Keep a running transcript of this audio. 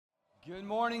Good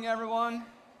morning, everyone.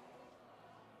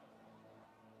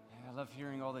 I love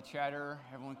hearing all the chatter,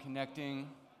 everyone connecting.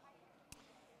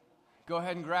 Go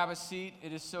ahead and grab a seat.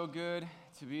 It is so good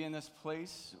to be in this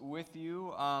place with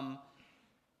you.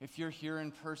 If you're here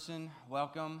in person,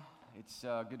 welcome. It's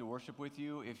good to worship with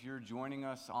you. If you're joining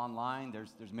us online,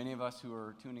 there's many of us who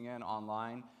are tuning in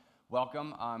online.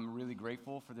 Welcome. I'm really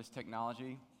grateful for this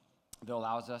technology that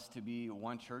allows us to be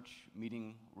one church,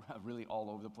 meeting really all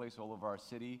over the place, all over our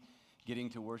city,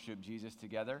 getting to worship Jesus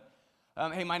together.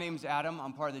 Hey, my name's Adam.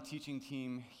 I'm part of the teaching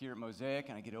team here at Mosaic,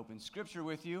 and I get to open scripture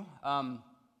with you.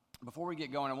 Before we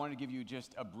get going, I wanted to give you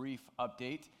just a brief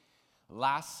update.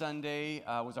 Last Sunday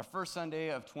was our first Sunday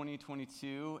of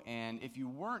 2022, and if you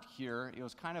weren't here, it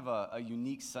was kind of a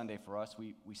unique Sunday for us.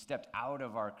 We stepped out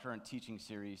of our current teaching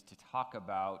series to talk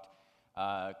about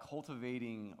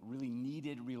cultivating really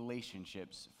needed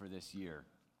relationships for this year.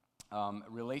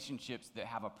 Relationships that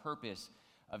have a purpose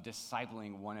of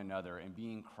discipling one another and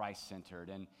being Christ-centered.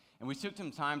 And we took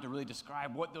some time to really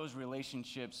describe what those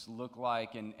relationships look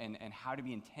like and how to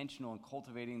be intentional in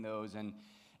cultivating those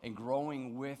and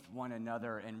growing with one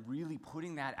another and really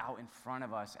putting that out in front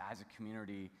of us as a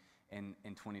community in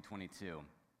 2022.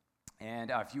 And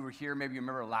if you were here, maybe you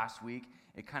remember last week,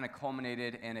 it kind of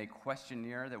culminated in a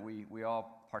questionnaire that we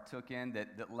all partook in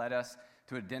that led us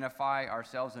to identify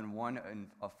ourselves in one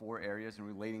of four areas in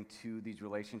relating to these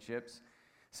relationships.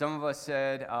 Some of us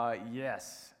said,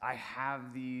 yes, I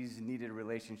have these needed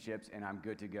relationships and I'm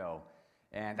good to go.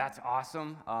 And that's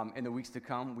awesome. In the weeks to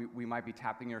come, we might be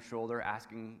tapping your shoulder,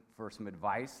 asking for some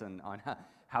advice on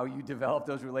how you develop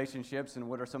those relationships and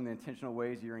what are some of the intentional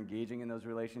ways you're engaging in those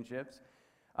relationships.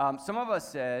 Some of us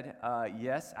said,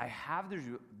 yes, I have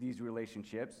these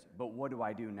relationships, but what do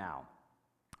I do now?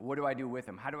 What do I do with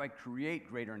them? How do I create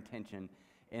greater intention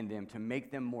in them to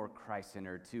make them more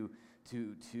Christ-centered,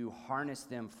 to harness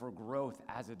them for growth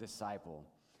as a disciple?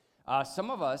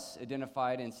 Some of us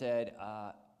identified and said,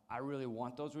 I really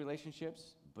want those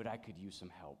relationships, but I could use some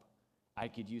help. I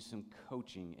could use some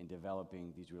coaching in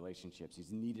developing these relationships,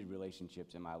 these needed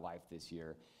relationships in my life this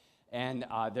year. And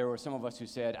there were some of us who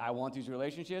said, I want these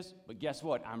relationships, but guess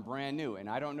what? I'm brand new, and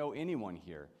I don't know anyone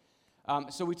here.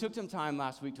 So we took some time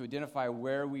last week to identify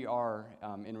where we are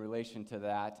in relation to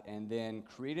that, and then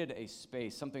created a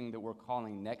space, something that we're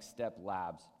calling Next Step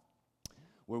Labs,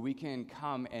 where we can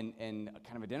come and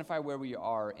kind of identify where we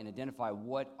are and identify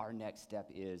what our next step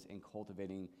is in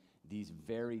cultivating these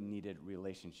very needed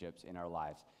relationships in our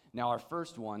lives. Now, our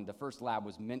first one, the first lab,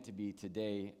 was meant to be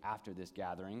today after this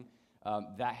gathering.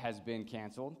 That has been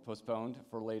canceled, postponed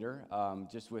for later,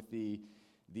 just with the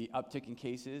uptick in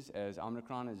cases as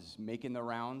Omicron is making the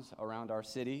rounds around our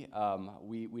city.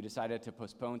 We decided to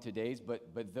postpone today's,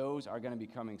 but those are going to be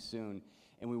coming soon.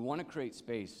 And we want to create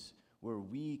space where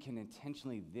we can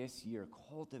intentionally this year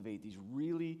cultivate these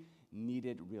really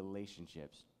needed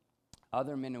relationships.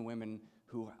 Other men and women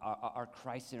who are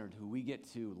Christ-centered, who we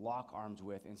get to lock arms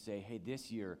with and say, hey, this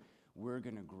year we're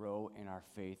going to grow in our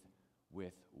faith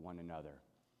with one another.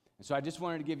 And so I just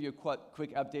wanted to give you a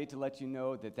quick update to let you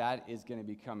know that is going to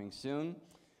be coming soon.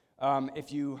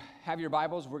 If you have your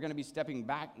Bibles, we're going to be stepping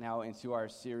back now into our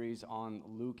series on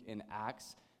Luke and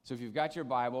Acts. So if you've got your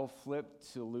Bible, flip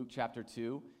to Luke chapter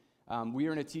 2. We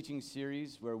are in a teaching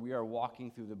series where we are walking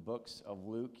through the books of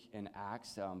Luke and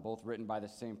Acts, both written by the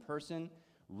same person,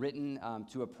 written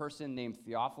to a person named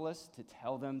Theophilus to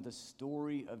tell them the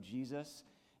story of Jesus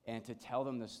and to tell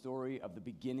them the story of the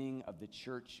beginning of the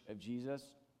church of Jesus.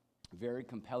 Very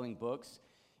compelling books.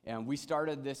 And we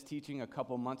started this teaching a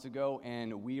couple months ago,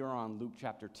 and we are on Luke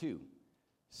chapter 2.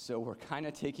 So we're kind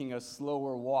of taking a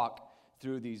slower walk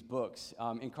through these books.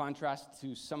 In contrast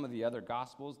to some of the other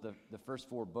Gospels, the first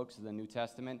four books of the New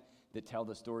Testament that tell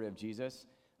the story of Jesus,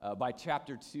 by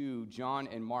chapter 2, John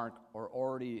and Mark are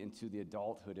already into the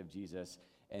adulthood of Jesus.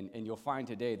 And you'll find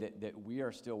today that we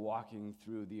are still walking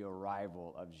through the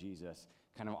arrival of Jesus,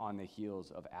 kind of on the heels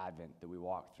of Advent that we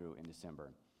walked through in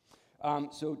December.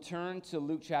 So turn to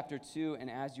Luke chapter 2,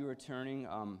 and as you are turning,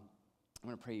 I'm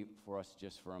going to pray for us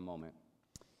just for a moment.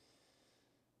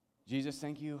 Jesus,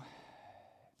 thank you.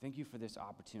 Thank you for this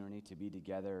opportunity to be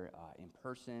together in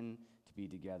person, to be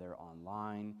together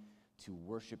online, to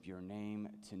worship your name,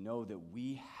 to know that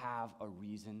we have a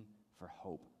reason for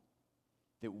hope,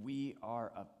 that we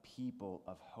are a people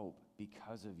of hope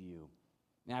because of you.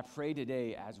 And I pray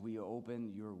today as we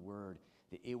open your word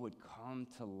that it would come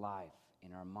to life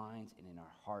in our minds and in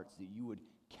our hearts, that you would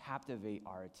captivate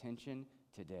our attention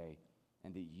today,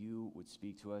 and that you would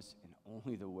speak to us in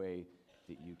only the way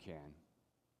that you can.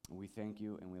 And we thank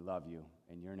you and we love you.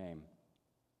 In your name,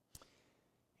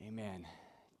 amen.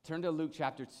 Turn to Luke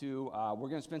chapter 2. We're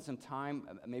going to spend some time,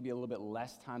 maybe a little bit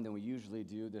less time than we usually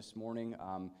do this morning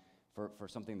for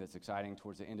something that's exciting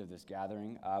towards the end of this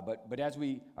gathering. But as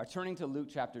we are turning to Luke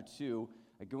chapter 2,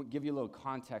 I give you a little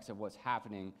context of what's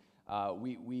happening.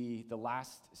 The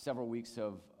last several weeks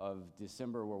of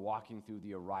December, we're walking through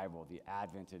the arrival, the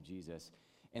advent of Jesus.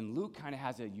 And Luke kind of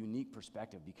has a unique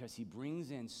perspective because he brings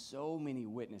in so many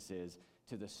witnesses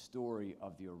to the story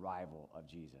of the arrival of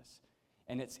Jesus.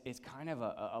 And it's kind of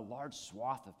a large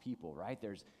swath of people, right?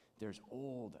 There's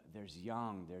old, there's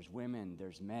young, there's women,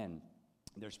 there's men.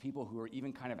 There's people who are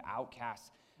even kind of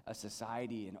outcasts of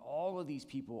society. And all of these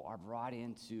people are brought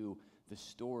into the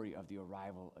story of the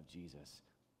arrival of Jesus.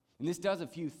 And this does a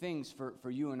few things for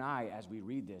you and I as we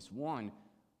read this. One,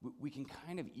 we can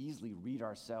kind of easily read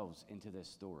ourselves into this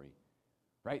story,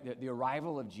 right? The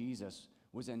arrival of Jesus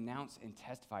was announced and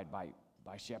testified by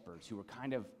shepherds who were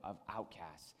kind of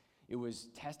outcasts. It was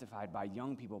testified by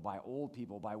young people, by old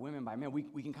people, by women, by men.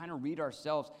 We can kind of read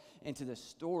ourselves into the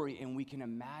story, and we can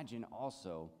imagine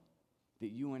also that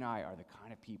you and I are the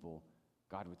kind of people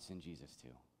God would send Jesus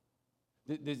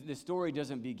to. The story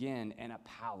doesn't begin in a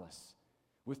palace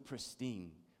with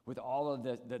pristine, with all of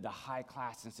the high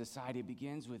class in society. It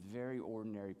begins with very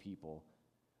ordinary people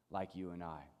like you and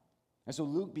I. And so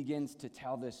Luke begins to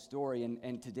tell this story,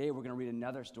 and today we're going to read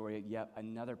another story, yet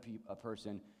another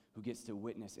person who gets to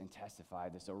witness and testify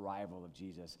this arrival of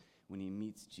Jesus when he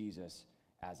meets Jesus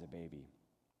as a baby.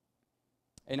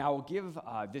 And I will give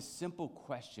this simple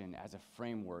question as a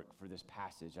framework for this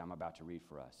passage I'm about to read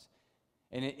for us.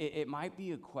 And it might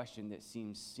be a question that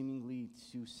seems seemingly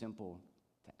too simple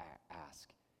to ask,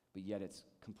 but yet it's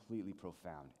completely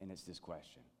profound, and it's this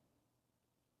question.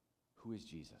 Who is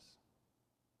Jesus?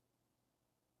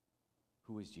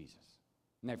 Who is Jesus?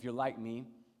 Now, if you're like me,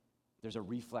 there's a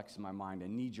reflex in my mind, a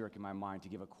knee-jerk in my mind to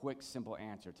give a quick, simple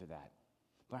answer to that.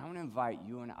 But I want to invite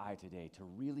you and I today to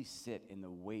really sit in the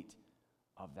weight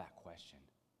of that question.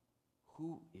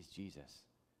 Who is Jesus?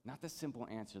 Not the simple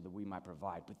answer that we might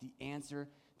provide, but the answer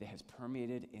that has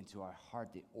permeated into our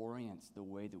heart that orients the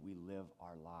way that we live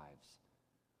our lives.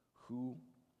 Who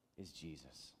is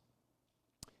Jesus?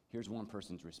 Here's one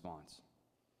person's response.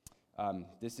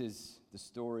 This is the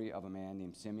story of a man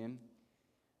named Simeon.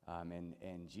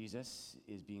 And Jesus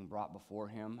is being brought before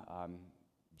him.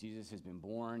 Jesus has been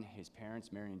born. His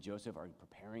parents, Mary and Joseph, are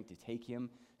preparing to take him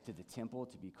to the temple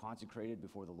to be consecrated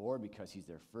before the Lord because he's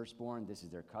their firstborn. This is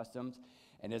their customs.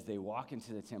 And as they walk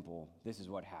into the temple, this is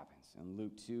what happens. In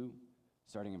Luke 2,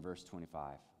 starting in verse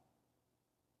 25.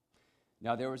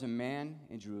 Now there was a man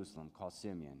in Jerusalem called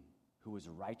Simeon who was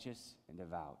righteous and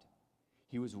devout.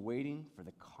 He was waiting for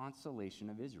the consolation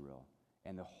of Israel,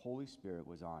 and the Holy Spirit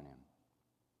was on him.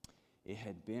 It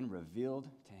had been revealed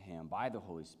to him by the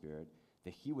Holy Spirit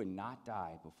that he would not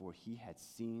die before he had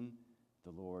seen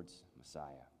the Lord's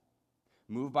Messiah.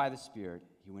 Moved by the Spirit,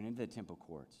 he went into the temple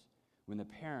courts. When the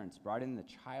parents brought in the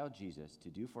child Jesus to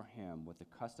do for him what the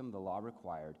custom of the law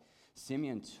required,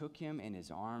 Simeon took him in his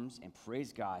arms and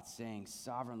praised God, saying,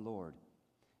 "Sovereign Lord,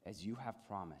 as you have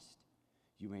promised,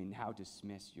 you may now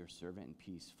dismiss your servant in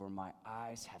peace, for my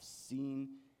eyes have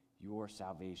seen your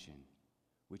salvation,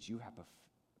 which you have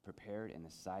prepared in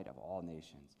the sight of all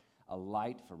nations, a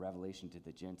light for revelation to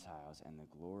the Gentiles and the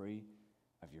glory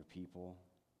of your people,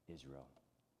 Israel."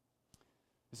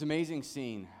 This amazing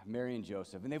scene, Mary and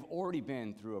Joseph, and they've already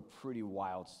been through a pretty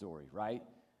wild story, right?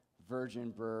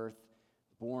 Virgin birth,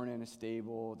 born in a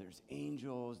stable, there's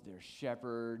angels, there's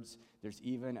shepherds, there's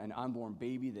even an unborn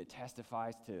baby that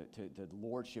testifies to the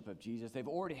lordship of Jesus. They've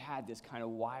already had this kind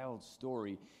of wild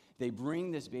story. They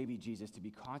bring this baby Jesus to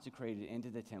be consecrated into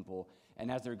the temple,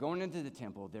 and as they're going into the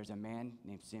temple, there's a man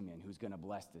named Simeon who's going to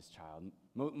bless this child.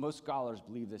 Most scholars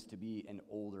believe this to be an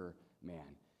older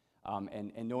man.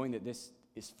 And knowing that this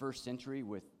is first century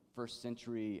with first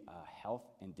century health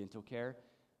and dental care,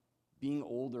 being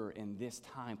older in this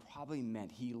time probably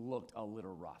meant he looked a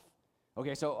little rough.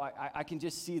 Okay, so I can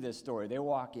just see this story. They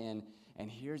walk in, and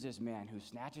here's this man who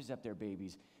snatches up their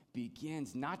babies,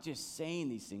 begins not just saying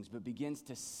these things, but begins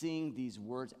to sing these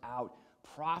words out,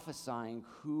 prophesying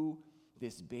who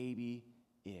this baby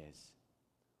is.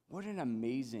 What an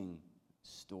amazing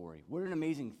story. What an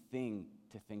amazing thing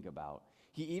to think about.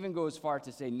 He even goes far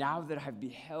to say, now that I've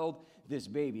beheld this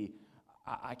baby,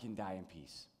 I can die in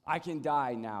peace. I can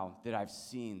die now that I've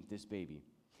seen this baby.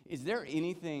 Is there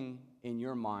anything in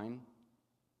your mind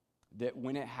that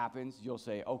when it happens, you'll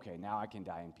say, okay, now I can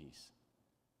die in peace?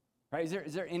 Right?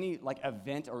 Is there any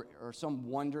event or some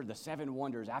wonder, the seven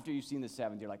wonders, after you've seen the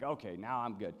seventh, you're like, okay, now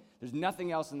I'm good. There's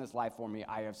nothing else in this life for me.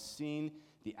 I have seen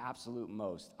the absolute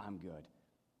most. I'm good.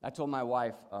 I told my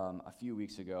wife a few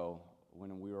weeks ago,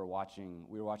 when we were watching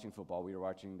football. We were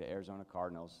watching the Arizona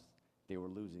Cardinals. They were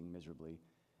losing miserably.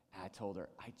 And I told her,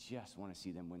 I just want to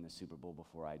see them win the Super Bowl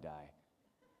before I die.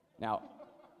 Now,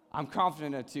 I'm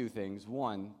confident of two things.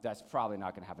 One, that's probably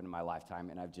not going to happen in my lifetime,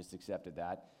 and I've just accepted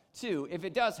that. Two, if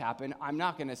it does happen, I'm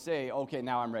not going to say, okay,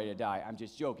 now I'm ready to die. I'm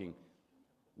just joking.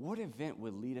 What event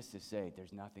would lead us to say,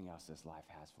 there's nothing else this life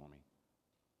has for me?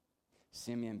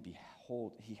 Simeon,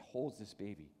 he holds this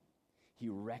baby. He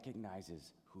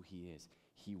recognizes who he is.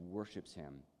 He worships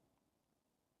him.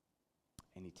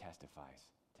 And he testifies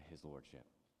to his lordship.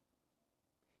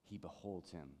 He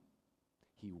beholds him.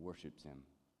 He worships him.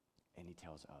 And he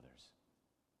tells others.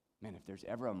 Man, if there's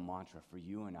ever a mantra for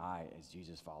you and I as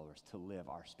Jesus followers to live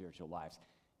our spiritual lives,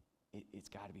 it's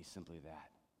got to be simply that.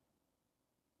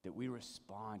 That we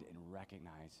respond and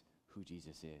recognize who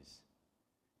Jesus is.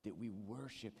 That we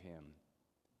worship him.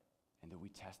 And that we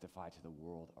testify to the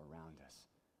world around us.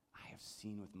 I have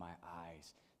seen with my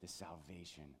eyes the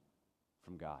salvation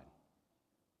from God.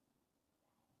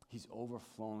 He's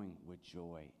overflowing with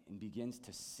joy and begins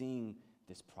to sing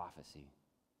this prophecy.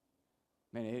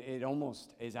 Man, it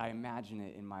almost, as I imagine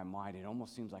it in my mind, it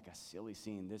almost seems like a silly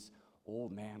scene. This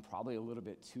old man, probably a little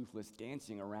bit toothless,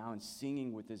 dancing around,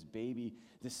 singing with this baby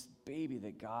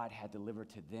that God had delivered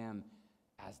to them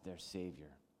as their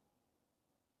Savior.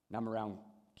 Now, I'm around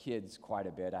kids quite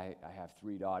a bit. I have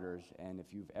 3 daughters, and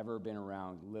if you've ever been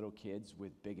around little kids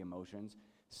with big emotions,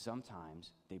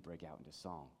 sometimes they break out into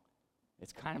song.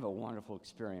 It's kind of a wonderful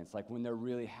experience, like when they're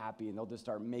really happy and they'll just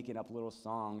start making up little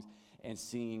songs and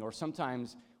singing, or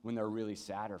sometimes when they're really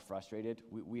sad or frustrated.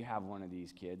 We have one of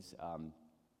these kids.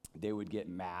 They would get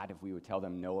mad if we would tell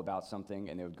them no about something,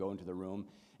 and they would go into the room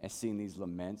and sing these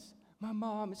laments. My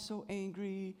mom is so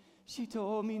angry. She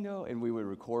told me no. And we would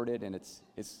record it, and it's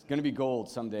going to be gold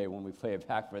someday when we play it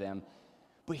back for them.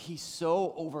 But he's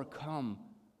so overcome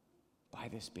by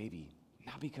this baby,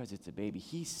 not because it's a baby.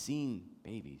 He's seen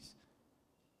babies,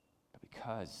 but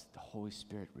because the Holy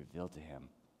Spirit revealed to him,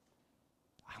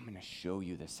 I'm going to show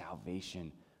you the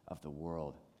salvation of the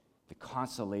world, the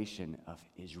consolation of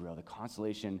Israel, the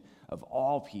consolation of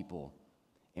all people.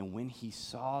 And when he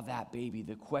saw that baby,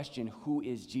 the question, who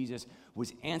is Jesus,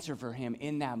 was answered for him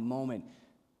in that moment.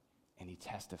 And he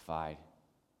testified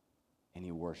and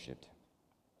he worshiped.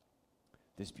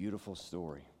 This beautiful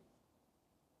story.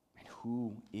 And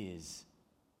who is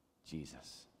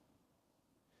Jesus?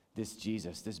 This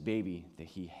Jesus, this baby that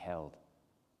he held,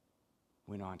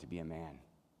 went on to be a man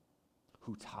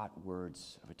who taught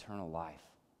words of eternal life,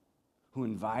 who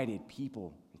invited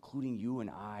people, including you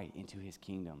and I, into his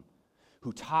kingdom,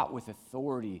 who taught with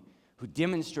authority, who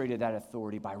demonstrated that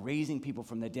authority by raising people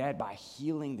from the dead, by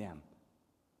healing them.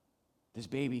 This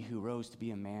baby who rose to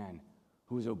be a man,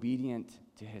 who was obedient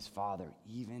to his Father,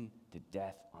 even to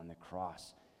death on the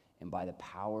cross, and by the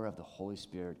power of the Holy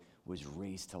Spirit was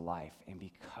raised to life. And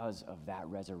because of that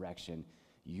resurrection,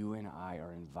 you and I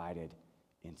are invited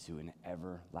into an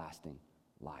everlasting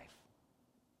life.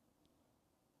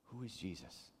 Who is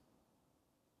Jesus?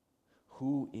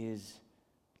 Who is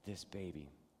this baby?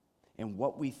 And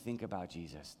what we think about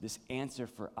Jesus, this answer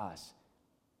for us,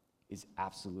 is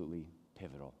absolutely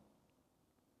pivotal.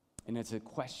 And it's a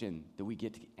question that we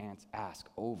get to ask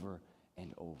over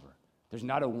and over. There's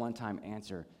not a one-time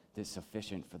answer that's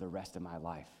sufficient for the rest of my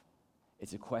life.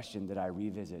 It's a question that I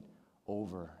revisit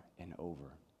over and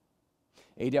over.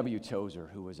 A.W. Tozer,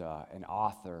 who was an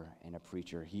author and a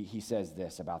preacher, he says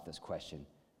this about this question.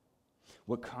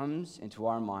 What comes into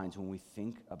our minds when we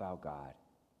think about God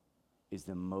is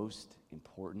the most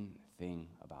important thing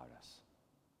about us.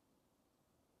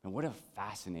 And what a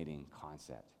fascinating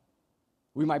concept.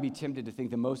 We might be tempted to think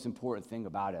the most important thing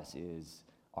about us is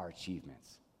our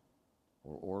achievements,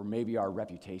 or maybe our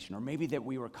reputation, or maybe that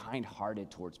we were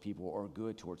kind-hearted towards people or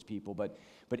good towards people. But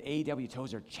A.W.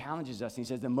 Tozer challenges us, and he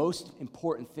says the most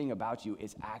important thing about you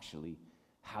is actually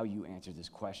how you answer this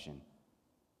question.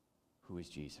 Who is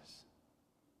Jesus?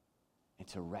 And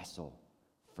to wrestle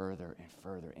further and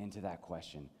further into that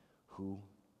question, who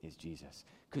is Jesus?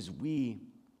 Because we,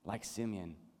 like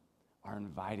Simeon, are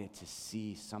invited to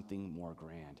see something more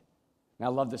grand. And I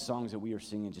love the songs that we were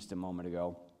singing just a moment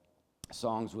ago.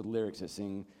 Songs with lyrics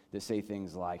that say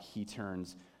things like, he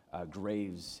turns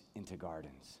graves into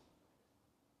gardens.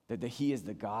 That he is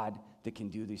the God that can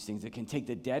do these things, that can take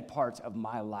the dead parts of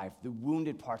my life, the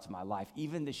wounded parts of my life,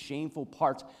 even the shameful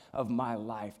parts of my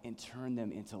life, and turn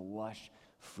them into lush,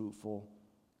 fruitful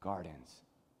gardens.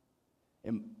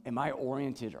 Am I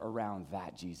oriented around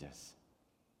that Jesus?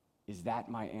 Is that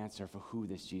my answer for who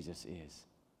this Jesus is?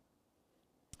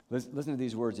 Listen to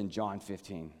these words in John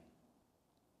 15.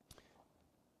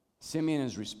 Simeon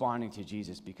is responding to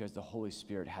Jesus because the Holy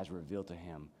Spirit has revealed to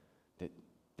him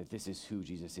that this is who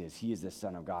Jesus is. He is the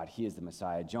Son of God. He is the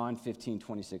Messiah. John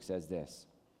 15:26 says this,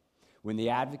 when the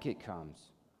advocate comes,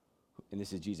 and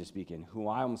this is Jesus speaking, who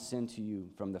I will send to you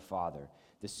from the Father,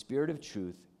 the Spirit of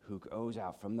truth who goes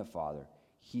out from the Father,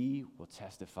 he will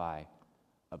testify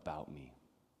about me.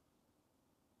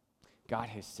 God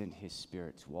has sent his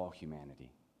Spirit to all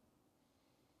humanity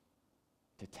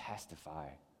to testify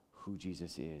who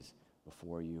Jesus is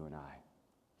before you and I,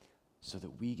 so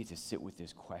that we get to sit with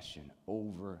this question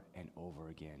over and over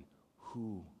again.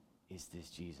 Who is this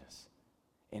Jesus?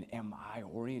 And am I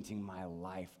orienting my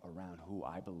life around who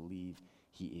I believe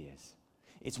he is?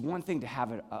 It's one thing to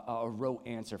have a rote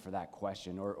answer for that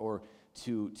question, or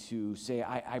to say,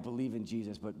 I believe in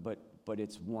Jesus, but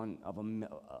it's one of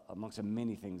amongst the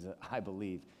many things that I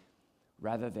believe,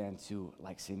 rather than to,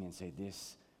 like Simeon, say,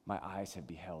 this, my eyes have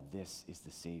beheld, this is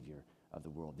the Savior of the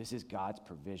world. This is God's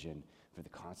provision for the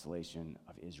consolation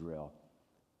of Israel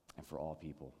and for all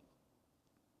people.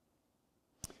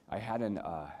 I had an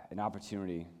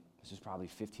opportunity, this was probably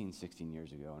 15, 16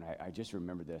 years ago, and I just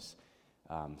remembered this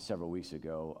several weeks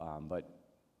ago,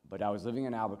 but I was living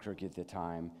in Albuquerque at the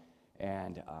time,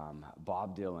 and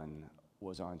Bob Dylan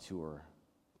was on tour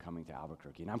coming to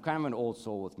Albuquerque. And I'm kind of an old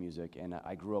soul with music, and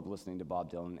I grew up listening to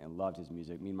Bob Dylan and loved his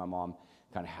music. Me and my mom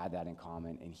kind of had that in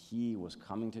common, and he was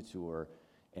coming to tour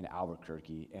in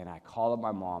Albuquerque, and I called up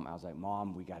my mom. I was like,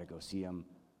 Mom, we got to go see him.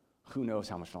 Who knows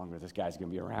how much longer this guy's going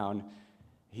to be around.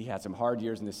 He had some hard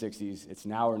years in the 60s. It's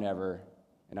now or never,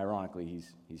 and ironically,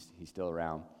 he's still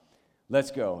around.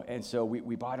 Let's go. And so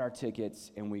we bought our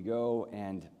tickets, and we go,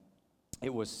 and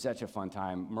it was such a fun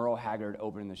time. Merle Haggard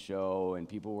opened the show, and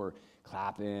people were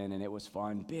clapping, and it was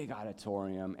fun, big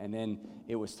auditorium. And then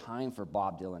it was time for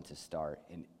Bob Dylan to start,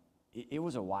 and it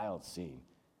was a wild scene.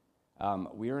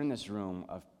 We were in this room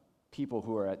of people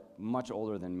who are much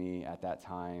older than me at that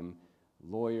time,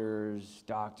 lawyers,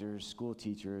 doctors, school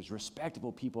teachers,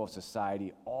 respectable people of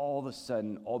society. All of a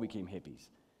sudden, all became hippies.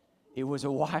 It was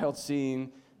a wild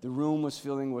scene. The room was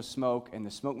filling with smoke, and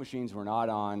the smoke machines were not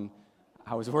on.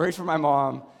 I was worried for my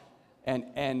mom,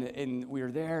 and we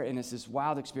were there, and it's this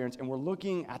wild experience, and we're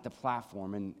looking at the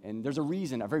platform, and there's a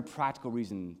reason, a very practical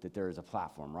reason that there is a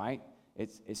platform, right?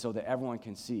 It's so that everyone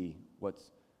can see what's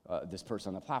this person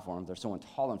on the platform. If there's someone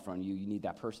tall in front of you, you need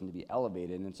that person to be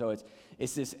elevated, and so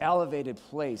it's this elevated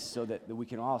place so that we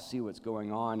can all see what's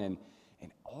going on, and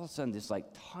all of a sudden, this like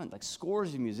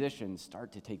scores of musicians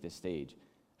start to take the stage.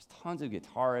 There's tons of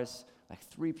guitarists, like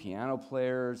 3 piano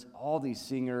players, all these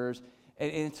singers.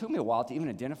 And it took me a while to even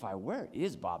identify, where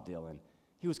is Bob Dylan?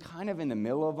 He was kind of in the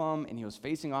middle of them, and he was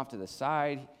facing off to the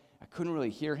side. I couldn't really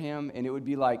hear him, and it would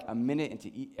be like a minute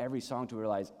into every song to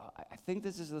realize, I think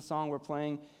this is the song we're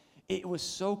playing. It was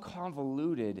so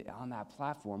convoluted on that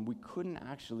platform, we couldn't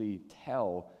actually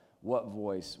tell what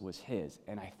voice was his,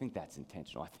 and I think that's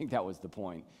intentional. I think that was the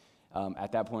point.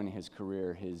 At that point in his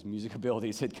career, his music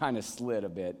abilities had kind of slid a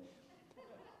bit.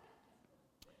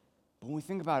 But when we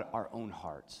think about our own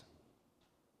hearts,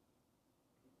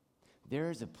 there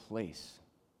is a place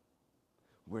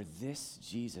where this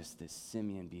Jesus that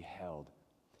Simeon beheld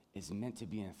is meant to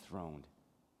be enthroned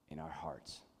in our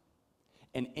hearts.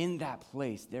 And in that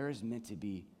place, there is meant to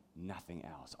be nothing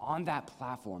else. On that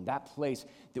platform, that place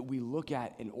that we look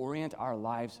at and orient our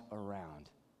lives around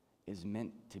is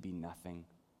meant to be nothing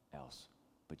else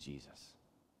but Jesus.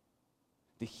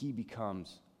 That he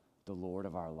becomes the Lord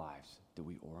of our lives, that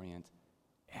we orient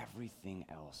everything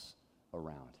else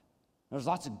around. There's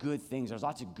lots of good things. There's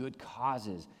lots of good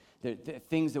causes,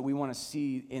 things that we want to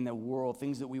see in the world,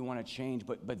 things that we want to change,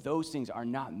 but those things are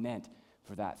not meant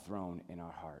for that throne in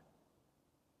our heart.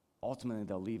 Ultimately,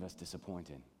 they'll leave us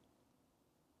disappointed.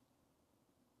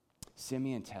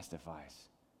 Simeon testifies.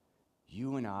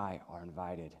 You and I are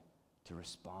invited to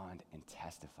respond and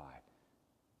testify.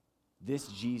 This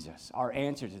Jesus, our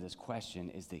answer to this question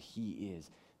is that he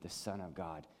is the Son of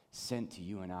God, sent to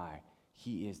you and I.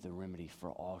 He is the remedy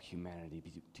for all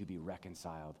humanity to be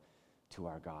reconciled to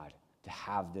our God, to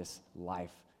have this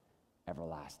life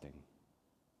everlasting.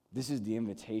 This is the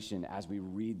invitation as we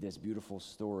read this beautiful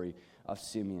story of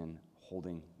Simeon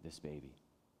holding this baby.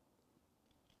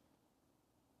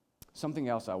 Something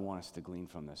else I want us to glean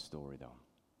from this story, though.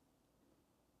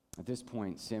 At this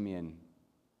point, Simeon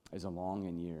is along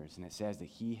in years, and it says that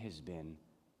he has been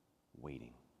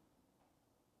waiting.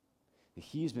 That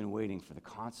he's been waiting for the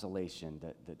consolation,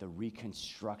 the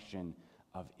reconstruction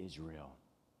of Israel.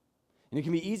 And it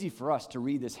can be easy for us to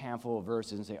read this handful of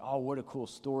verses and say, oh, what a cool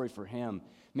story for him.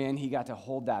 Man, he got to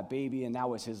hold that baby, and that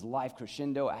was his life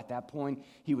crescendo. At that point,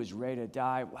 he was ready to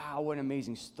die. Wow, what an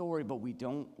amazing story. But we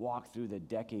don't walk through the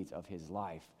decades of his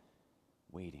life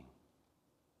waiting.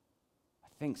 I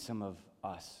think some of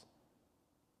us,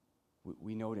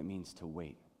 we know what it means to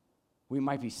wait. We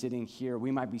might be sitting here,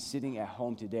 we might be sitting at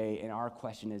home today, and our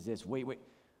question is this: wait,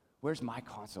 where's my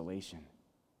consolation?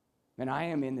 Man, I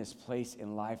am in this place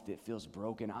in life that feels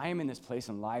broken. I am in this place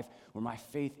in life where my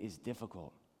faith is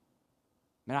difficult.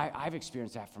 Man, I've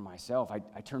experienced that for myself.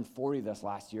 I turned 40 this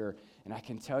last year, and I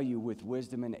can tell you with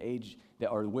wisdom and age,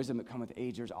 or wisdom that comes with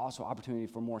age, there's also opportunity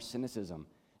for more cynicism.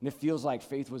 And it feels like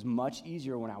faith was much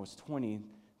easier when I was 20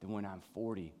 than when I'm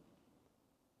 40.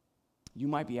 You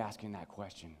might be asking that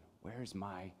question: where's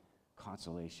my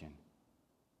consolation?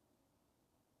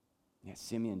 Yet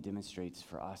Simeon demonstrates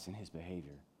for us in his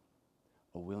behavior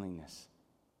a willingness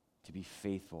to be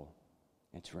faithful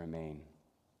and to remain.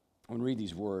 I'm going to read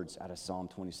these words out of Psalm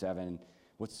 27.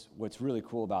 What's really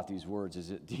cool about these words is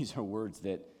that these are words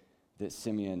that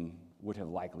Simeon would have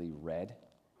likely read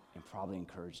and probably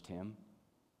encouraged him.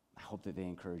 I hope that they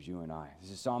encourage you and I.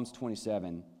 This is Psalms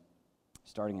 27,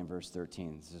 starting in verse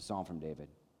 13. This is a psalm from David.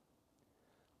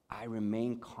 I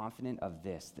remain confident of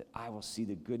this, that I will see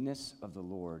the goodness of the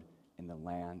Lord in the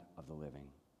land of the living.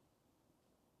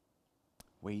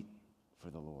 Wait for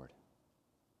the Lord.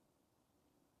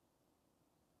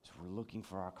 As we're looking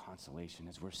for our consolation,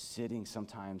 as we're sitting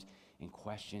sometimes in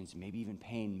questions, maybe even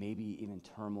pain, maybe even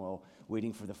turmoil,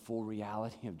 waiting for the full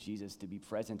reality of Jesus to be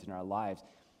present in our lives,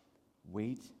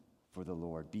 wait for the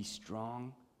Lord. Be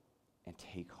strong and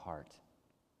take heart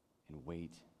and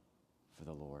wait for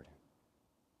the Lord.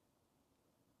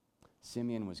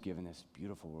 Simeon was given this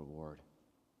beautiful reward.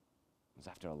 It was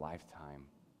after a lifetime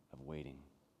of waiting.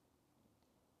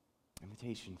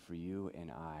 Invitation for you and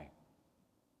I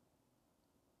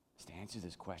is to answer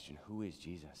this question: who is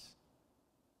Jesus?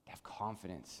 To have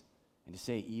confidence and to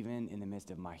say, even in the midst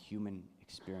of my human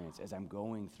experience, as I'm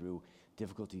going through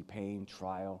difficulty, pain,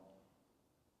 trial,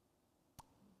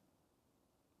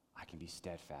 I can be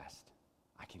steadfast.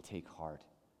 I can take heart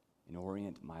and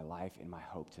orient my life and my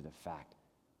hope to the fact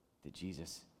that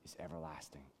Jesus is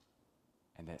everlasting,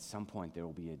 and that at some point there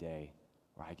will be a day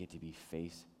where I get to be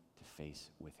face to face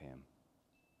with him.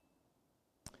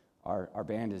 Our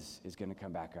band is going to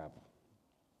come back up.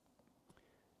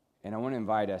 And I want to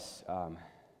invite us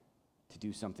to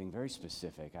do something very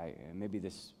specific. Maybe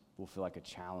this will feel like a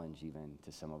challenge even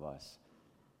to some of us.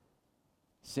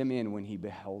 Simeon, when he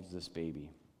beholds this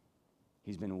baby,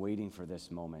 he's been waiting for this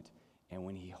moment. And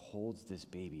when he holds this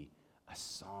baby, a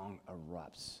song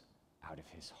erupts out of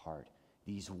his heart.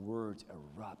 These words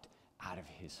erupt out of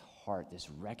his heart. This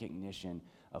recognition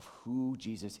of who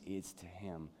Jesus is to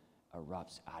him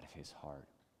erupts out of his heart.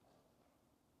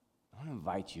 I want to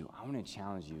invite you, I want to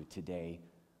challenge you today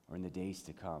or in the days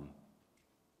to come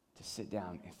to sit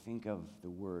down and think of the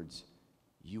words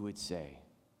you would say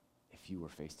if you were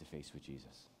face to face with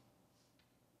Jesus.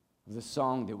 The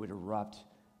song that would erupt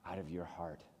out of your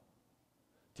heart.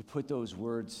 To put those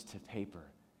words to paper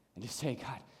and to say,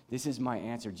 God, this is my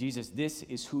answer. Jesus, this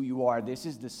is who you are. This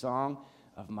is the song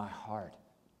of my heart.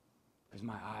 Because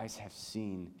my eyes have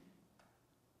seen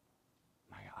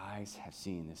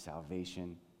the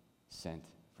salvation sent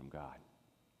from God.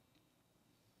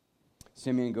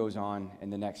 Simeon goes on in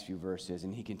the next few verses,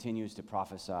 and he continues to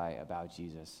prophesy about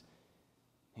Jesus.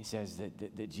 He says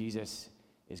that Jesus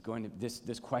is going to,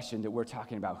 this question that we're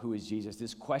talking about, who is Jesus,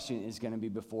 this question is going to be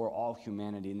before all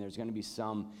humanity, and there's going to be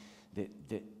some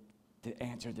that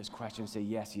answer this question and say,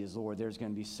 yes, he is Lord. There's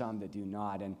going to be some that do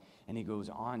not, and he goes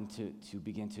on to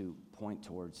begin to point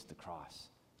towards the cross.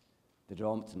 That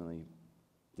ultimately,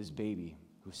 this baby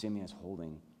who Simeon is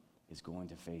holding is going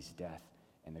to face death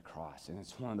and the cross. And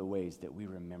it's one of the ways that we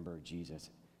remember Jesus,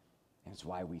 and it's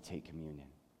why we take communion.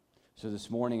 So this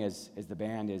morning, as the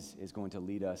band is going to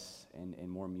lead us in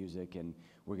more music, and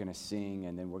we're going to sing,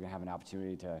 and then we're going to have an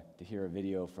opportunity to hear a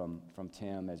video from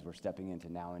Tim as we're stepping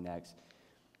into Now and Next,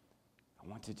 I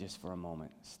want to just for a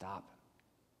moment stop,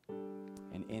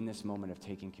 and in this moment of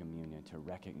taking communion, to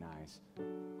recognize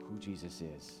who Jesus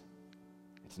is.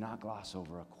 It's not gloss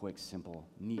over a quick, simple,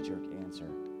 knee-jerk answer,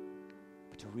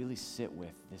 but to really sit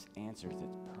with this answer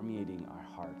that's permeating our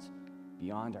hearts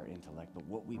beyond our intellect, but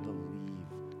what we believe,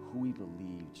 who we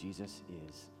believe Jesus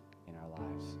is in our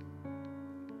lives.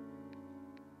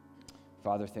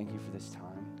 Father, thank you for this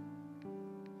time.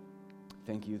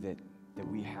 Thank you that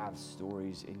we have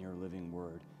stories in your living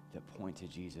word that point to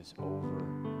Jesus over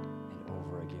and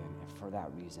over again. And for that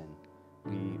reason,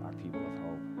 we are people of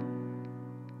hope.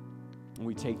 And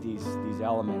we take these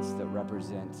elements that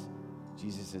represent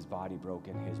Jesus' body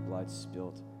broken, his blood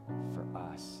spilled for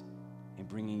us, and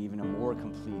bringing even a more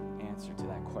complete answer to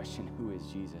that question, who is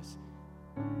Jesus?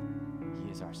 He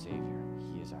is our Savior.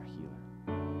 He is our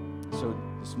healer. So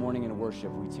this morning in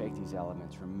worship, we take these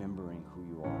elements, remembering who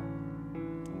you are.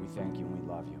 And we thank you and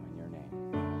we love you in your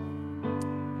name.